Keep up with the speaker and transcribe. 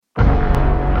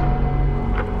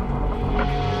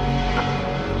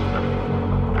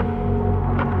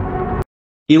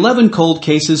11 cold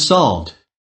cases solved.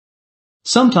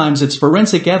 Sometimes it's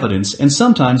forensic evidence and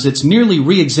sometimes it's merely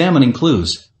re-examining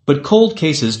clues, but cold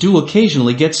cases do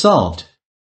occasionally get solved.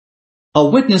 A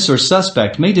witness or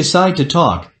suspect may decide to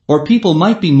talk, or people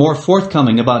might be more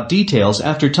forthcoming about details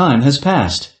after time has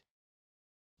passed.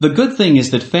 The good thing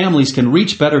is that families can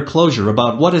reach better closure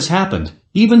about what has happened,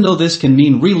 even though this can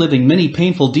mean reliving many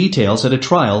painful details at a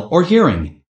trial or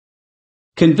hearing.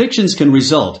 Convictions can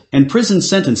result, and prison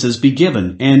sentences be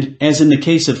given, and, as in the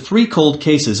case of 3 cold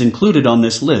cases included on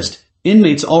this list,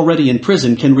 inmates already in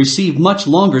prison can receive much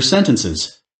longer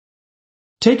sentences.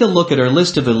 Take a look at our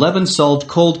list of 11 solved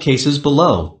cold cases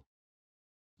below.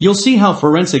 You'll see how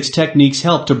forensics techniques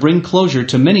help to bring closure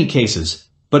to many cases,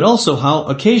 but also how,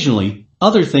 occasionally,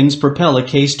 other things propel a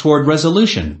case toward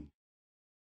resolution.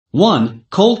 1.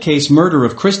 Cold case murder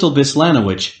of Crystal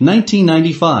Bislanowicz,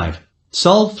 1995.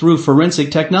 Solved through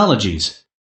forensic technologies.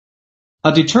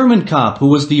 A determined cop who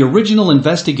was the original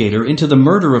investigator into the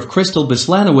murder of Crystal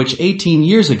Bislanowicz 18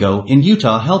 years ago in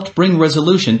Utah helped bring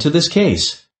resolution to this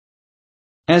case.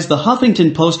 As the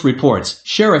Huffington Post reports,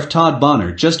 Sheriff Todd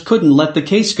Bonner just couldn't let the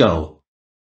case go.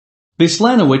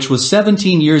 Bislanowicz was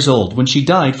 17 years old when she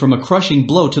died from a crushing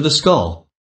blow to the skull.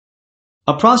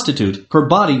 A prostitute, her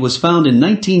body was found in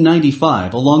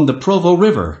 1995 along the Provo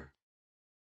River.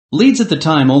 Leads at the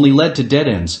time only led to dead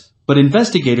ends, but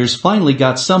investigators finally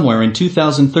got somewhere in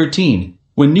 2013,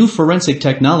 when new forensic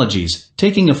technologies,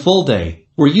 taking a full day,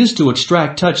 were used to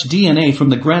extract touch DNA from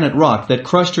the granite rock that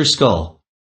crushed her skull.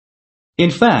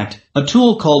 In fact, a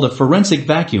tool called a forensic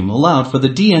vacuum allowed for the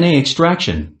DNA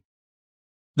extraction.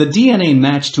 The DNA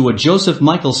matched to a Joseph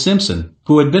Michael Simpson,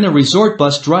 who had been a resort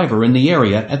bus driver in the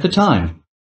area at the time.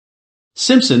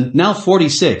 Simpson, now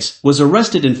 46, was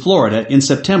arrested in Florida in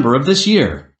September of this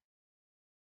year.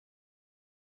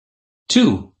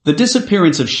 2. The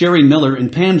disappearance of Sherry Miller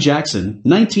and Pam Jackson,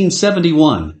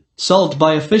 1971, solved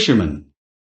by a fisherman.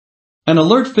 An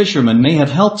alert fisherman may have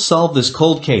helped solve this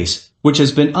cold case, which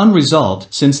has been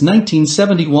unresolved since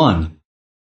 1971.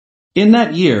 In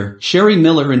that year, Sherry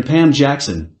Miller and Pam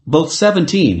Jackson, both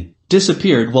 17,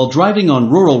 disappeared while driving on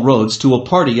rural roads to a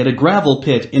party at a gravel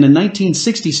pit in a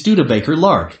 1960 Studebaker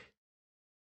Lark.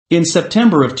 In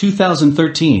September of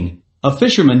 2013, a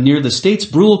fisherman near the state's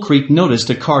Brule Creek noticed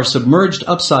a car submerged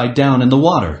upside down in the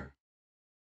water.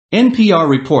 NPR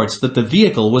reports that the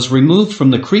vehicle was removed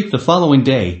from the creek the following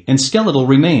day and skeletal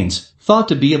remains, thought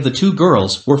to be of the 2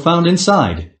 girls, were found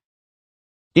inside.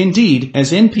 Indeed,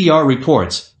 as NPR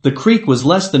reports, the creek was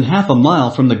less than half a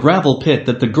mile from the gravel pit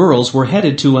that the girls were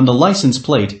headed to, and the license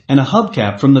plate and a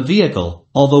hubcap from the vehicle,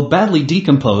 although badly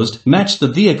decomposed, matched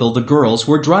the vehicle the girls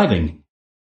were driving.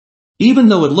 Even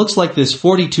though it looks like this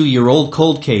 42-year-old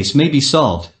cold case may be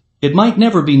solved, it might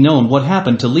never be known what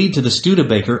happened to lead to the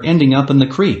Studebaker ending up in the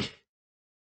creek.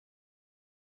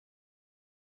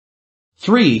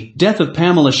 3. Death of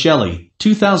Pamela Shelley,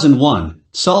 2001,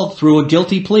 solved through a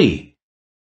guilty plea.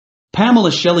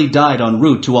 Pamela Shelley died en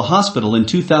route to a hospital in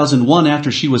 2001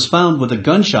 after she was found with a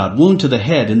gunshot wound to the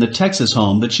head in the Texas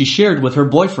home that she shared with her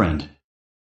boyfriend.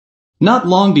 Not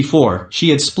long before, she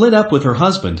had split up with her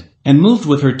husband and moved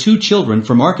with her 2 children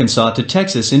from Arkansas to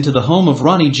Texas into the home of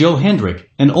Ronnie Jo Hendrick,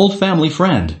 an old family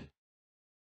friend.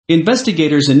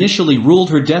 Investigators initially ruled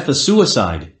her death a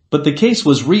suicide, but the case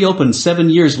was reopened 7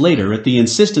 years later at the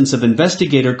insistence of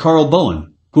investigator Carl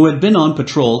Bowen, who had been on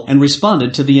patrol and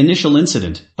responded to the initial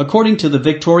incident, according to the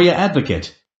Victoria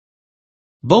Advocate.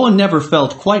 Bowen never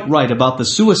felt quite right about the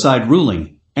suicide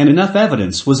ruling, and enough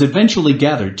evidence was eventually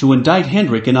gathered to indict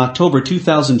Hendrick in October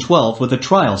 2012 with a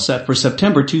trial set for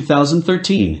September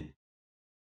 2013.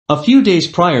 A few days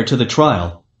prior to the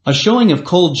trial, a showing of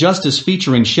cold justice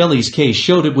featuring Shelley's case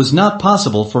showed it was not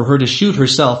possible for her to shoot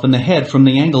herself in the head from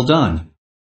the angle done.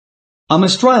 A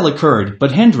mistrial occurred,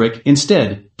 but Hendrick,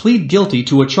 instead, pleaded guilty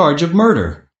to a charge of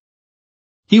murder.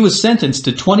 He was sentenced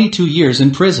to 22 years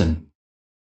in prison.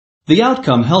 The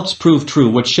outcome helps prove true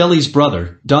what Shelley's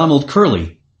brother, Donald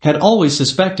Curley, had always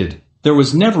suspected. There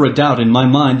was never a doubt in my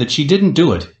mind that she didn't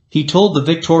do it, he told the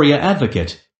Victoria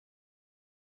Advocate.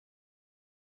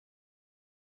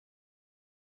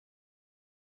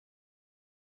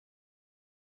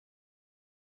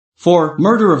 For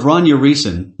murder of Rania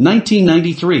Reason,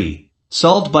 1993,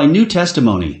 solved by new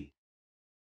testimony.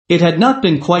 It had not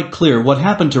been quite clear what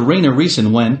happened to Rania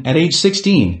Reason when, at age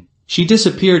 16, she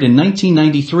disappeared in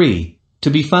 1993, to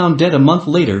be found dead a month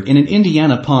later in an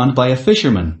Indiana pond by a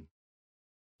fisherman.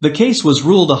 The case was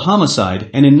ruled a homicide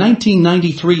and in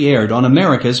 1993 aired on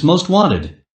America's Most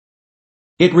Wanted.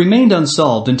 It remained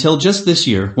unsolved until just this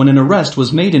year when an arrest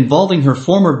was made involving her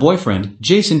former boyfriend,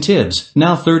 Jason Tibbs,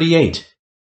 now 38.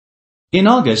 In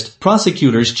August,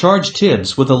 prosecutors charged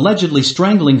Tibbs with allegedly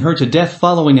strangling her to death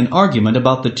following an argument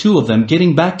about the two of them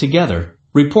getting back together,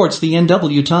 reports the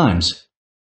NW Times.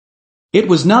 It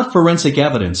was not forensic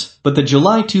evidence, but the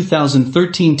July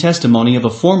 2013 testimony of a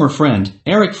former friend,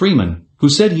 Eric Freeman, who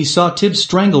said he saw Tibbs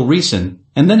strangle Reason,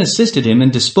 and then assisted him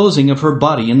in disposing of her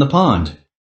body in the pond.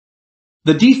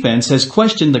 The defense has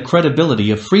questioned the credibility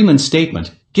of Freeman's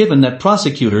statement, given that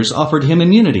prosecutors offered him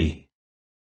immunity.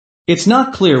 It's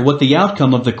not clear what the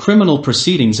outcome of the criminal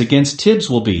proceedings against Tibbs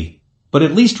will be, but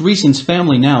at least Reason's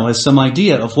family now has some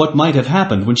idea of what might have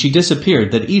happened when she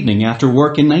disappeared that evening after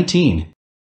work in 19.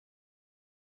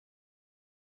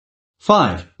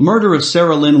 5. Murder of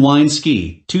Sarah Lynn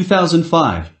Weinski,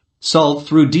 2005, solved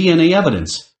through DNA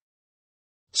evidence.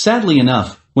 Sadly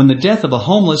enough, when the death of a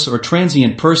homeless or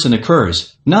transient person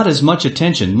occurs, not as much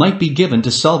attention might be given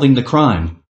to solving the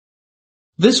crime.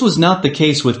 This was not the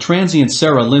case with transient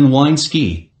Sarah Lynn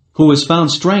Weinski, who was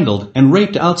found strangled and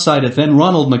raped outside a then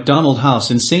Ronald McDonald House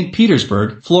in St.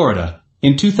 Petersburg, Florida,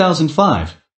 in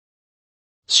 2005.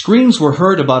 Screams were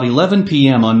heard about 11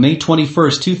 p.m. on May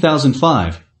 21,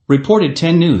 2005, reported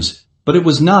 10 News, but it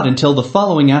was not until the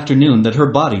following afternoon that her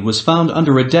body was found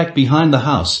under a deck behind the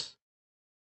house.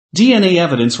 DNA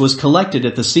evidence was collected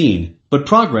at the scene, but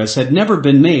progress had never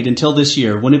been made until this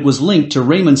year when it was linked to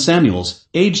Raymond Samuels,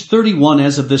 age 31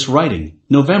 as of this writing,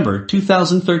 November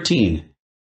 2013.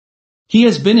 He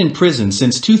has been in prison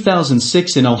since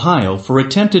 2006 in Ohio for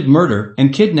attempted murder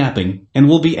and kidnapping, and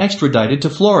will be extradited to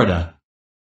Florida.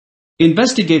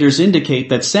 Investigators indicate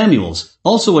that Samuels,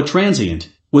 also a transient,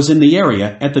 was in the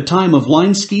area at the time of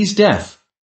Weinski's death.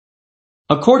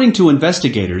 According to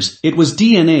investigators, it was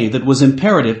DNA that was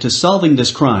imperative to solving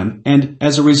this crime, and,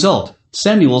 as a result,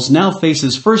 Samuels now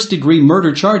faces first-degree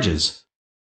murder charges.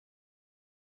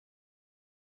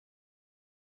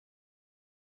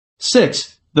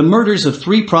 6. The murders of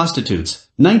 3 prostitutes,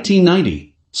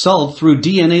 1990, solved through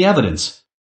DNA evidence.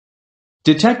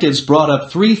 Detectives brought up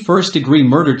 3 first-degree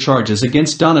murder charges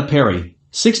against Donna Perry,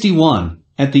 61,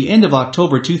 at the end of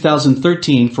October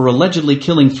 2013 for allegedly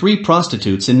killing 3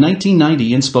 prostitutes in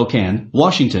 1990 in Spokane,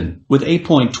 Washington, with a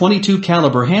 .22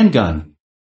 caliber handgun.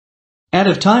 At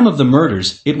the time of the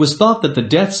murders, it was thought that the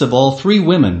deaths of all 3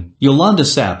 women, Yolanda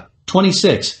Sapp,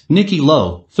 26, Nikki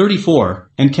Lowe, 34,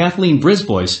 and Kathleen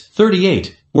Brisbois,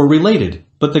 38, were related,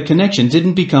 but the connection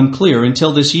didn't become clear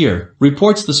until this year,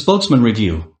 reports the Spokesman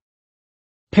Review.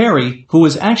 Perry, who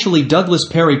was actually Douglas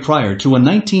Perry prior to a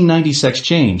 1990 sex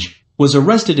change, was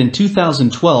arrested in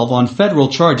 2012 on federal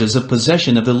charges of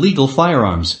possession of illegal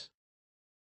firearms.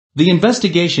 The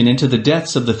investigation into the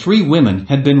deaths of the 3 women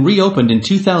had been reopened in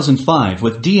 2005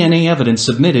 with DNA evidence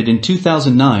submitted in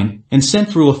 2009 and sent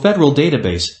through a federal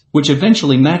database, which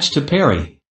eventually matched to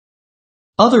Perry.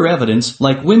 Other evidence,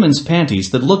 like women's panties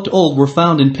that looked old, were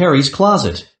found in Perry's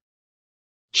closet.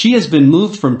 She has been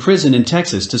moved from prison in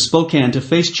Texas to Spokane to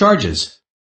face charges.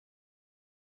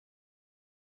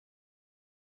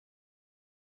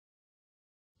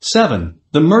 7.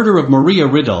 The murder of Maria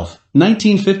Ridolf,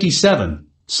 1957,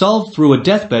 solved through a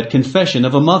deathbed confession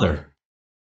of a mother.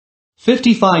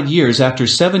 55 years after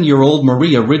 7-year-old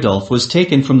Maria Ridolf was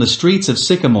taken from the streets of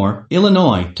Sycamore,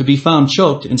 Illinois, to be found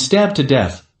choked and stabbed to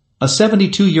death, a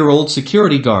 72-year-old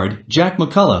security guard, Jack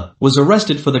McCullough, was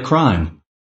arrested for the crime.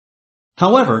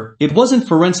 However, it wasn't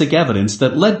forensic evidence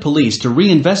that led police to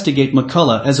reinvestigate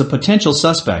McCullough as a potential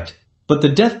suspect, but the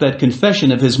deathbed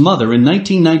confession of his mother in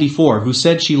 1994, who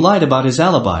said she lied about his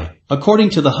alibi, according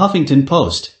to the Huffington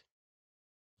Post.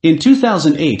 In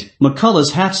 2008,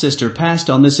 McCullough's half-sister passed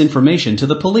on this information to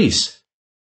the police.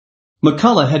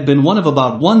 McCullough had been one of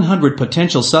about 100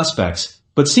 potential suspects,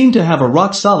 but seemed to have a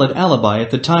rock-solid alibi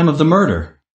at the time of the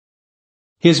murder.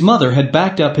 His mother had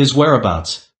backed up his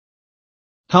whereabouts.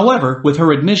 However, with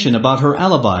her admission about her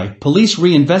alibi, police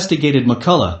reinvestigated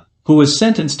McCullough, who was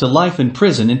sentenced to life in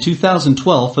prison in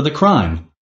 2012 for the crime.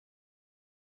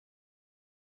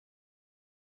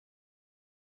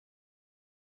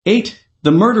 8.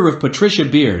 The murder of Patricia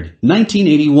Beard,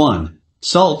 1981,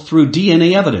 solved through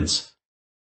DNA evidence.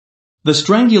 The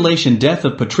strangulation death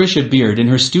of Patricia Beard in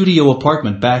her studio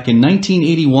apartment back in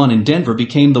 1981 in Denver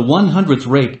became the 100th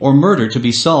rape or murder to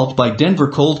be solved by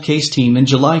Denver Cold Case Team in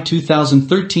July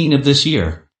 2013 of this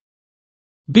year.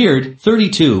 Beard,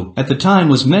 32, at the time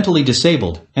was mentally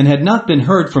disabled, and had not been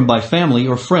heard from by family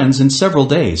or friends in several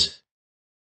days.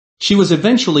 She was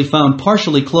eventually found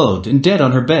partially clothed and dead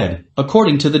on her bed,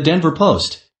 according to the Denver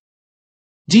Post.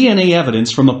 DNA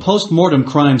evidence from a post-mortem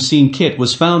crime scene kit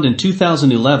was found in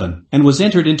 2011, and was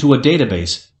entered into a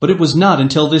database, but it was not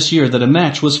until this year that a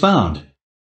match was found.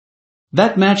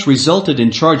 That match resulted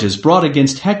in charges brought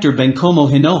against Hector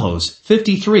Bencomo Hinojos,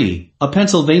 53, a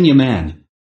Pennsylvania man.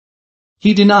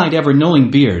 He denied ever knowing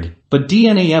Beard, but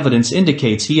DNA evidence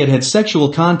indicates he had had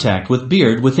sexual contact with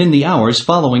Beard within the hours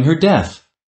following her death.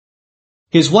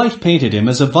 His wife painted him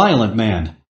as a violent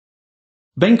man.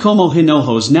 Bencomo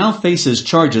Hinojos now faces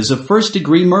charges of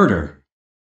first-degree murder.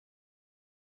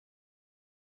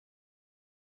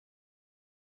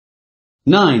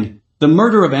 '9. The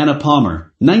murder of Anna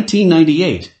Palmer,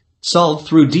 1998, solved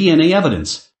through DNA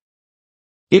evidence.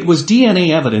 It was DNA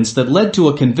evidence that led to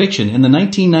a conviction in the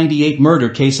 1998 murder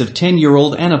case of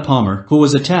 10-year-old Anna Palmer, who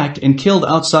was attacked and killed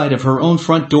outside of her own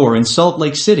front door in Salt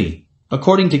Lake City,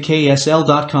 according to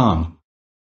KSL.com.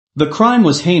 The crime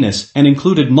was heinous and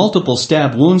included multiple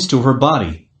stab wounds to her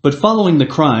body, but following the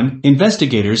crime,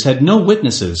 investigators had no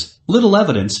witnesses, little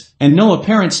evidence, and no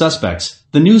apparent suspects,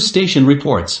 the news station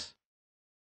reports.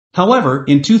 However,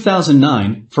 in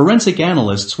 2009, forensic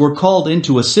analysts were called in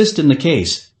to assist in the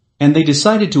case, and they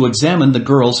decided to examine the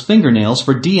girl's fingernails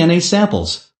for DNA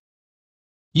samples.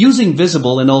 Using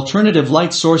visible and alternative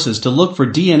light sources to look for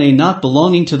DNA not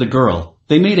belonging to the girl,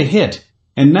 they made a hit,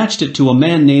 and matched it to a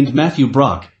man named Matthew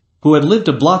Brock, who had lived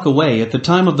a block away at the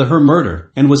time of her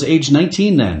murder and was age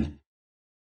 19 then.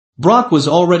 Brock was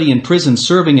already in prison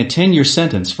serving a 10-year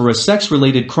sentence for a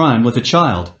sex-related crime with a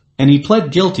child, and he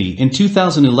pled guilty in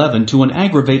 2011 to an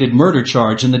aggravated murder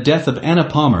charge in the death of Anna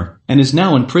Palmer, and is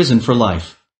now in prison for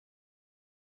life.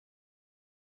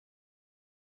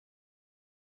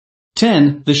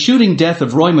 10. The shooting death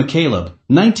of Roy McCaleb,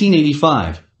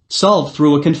 1985, solved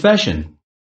through a confession.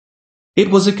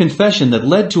 It was a confession that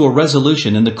led to a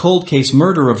resolution in the cold case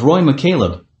murder of Roy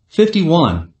McCaleb,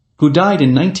 51, who died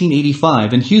in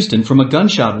 1985 in Houston from a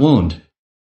gunshot wound.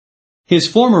 His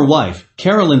former wife,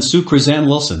 Carolyn Sue Krizan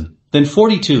Wilson, then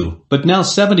 42, but now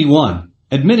 71,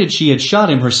 admitted she had shot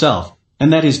him herself,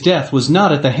 and that his death was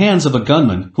not at the hands of a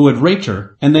gunman who had raped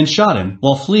her and then shot him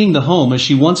while fleeing the home as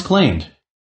she once claimed.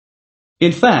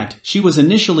 In fact, she was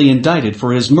initially indicted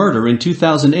for his murder in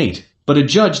 2008, but a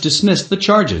judge dismissed the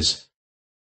charges.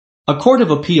 A court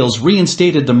of appeals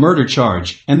reinstated the murder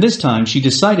charge, and this time she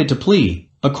decided to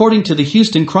plea, according to the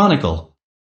Houston Chronicle.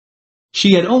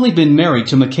 She had only been married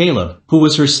to McCaleb, who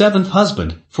was her seventh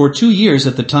husband, for 2 years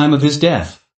at the time of his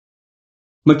death.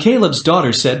 McCaleb's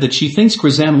daughter said that she thinks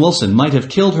Krizan Wilson might have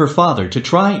killed her father to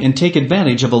try and take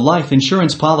advantage of a life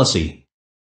insurance policy.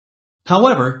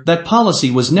 However, that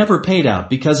policy was never paid out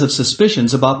because of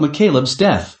suspicions about McCaleb's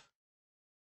death.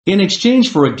 In exchange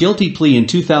for a guilty plea in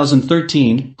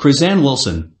 2013, Krizan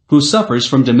Wilson, who suffers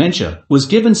from dementia, was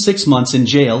given 6 months in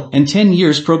jail and 10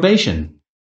 years probation.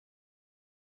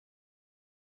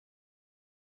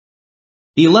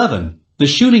 11. The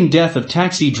shooting death of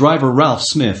taxi driver Ralph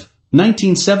Smith,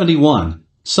 1971,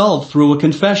 solved through a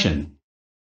confession.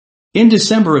 In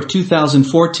December of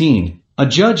 2014, a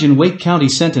judge in Wake County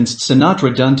sentenced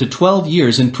Sinatra Dunn to 12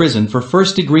 years in prison for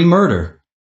first-degree murder.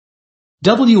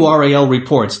 WRAL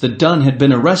reports that Dunn had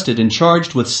been arrested and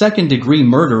charged with second-degree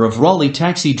murder of Raleigh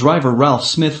taxi driver Ralph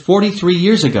Smith 43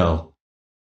 years ago.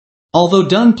 Although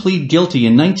Dunn pleaded guilty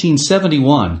in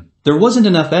 1971, there wasn't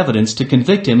enough evidence to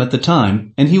convict him at the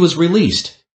time, and he was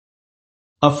released.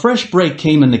 A fresh break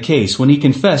came in the case when he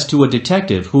confessed to a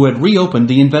detective who had reopened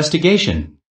the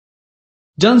investigation.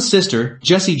 Dunn's sister,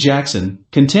 Jessie Jackson,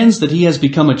 contends that he has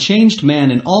become a changed man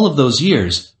in all of those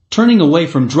years, turning away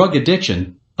from drug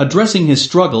addiction, addressing his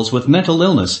struggles with mental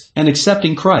illness, and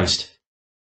accepting Christ.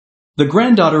 The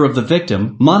granddaughter of the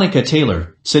victim, Monica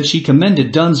Taylor, said she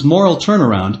commended Dunn's moral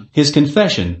turnaround, his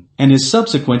confession, and his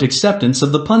subsequent acceptance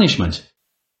of the punishment.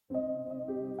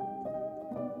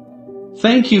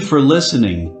 Thank you for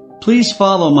listening. Please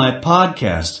follow my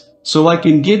podcast so I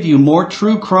can give you more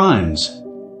true crimes.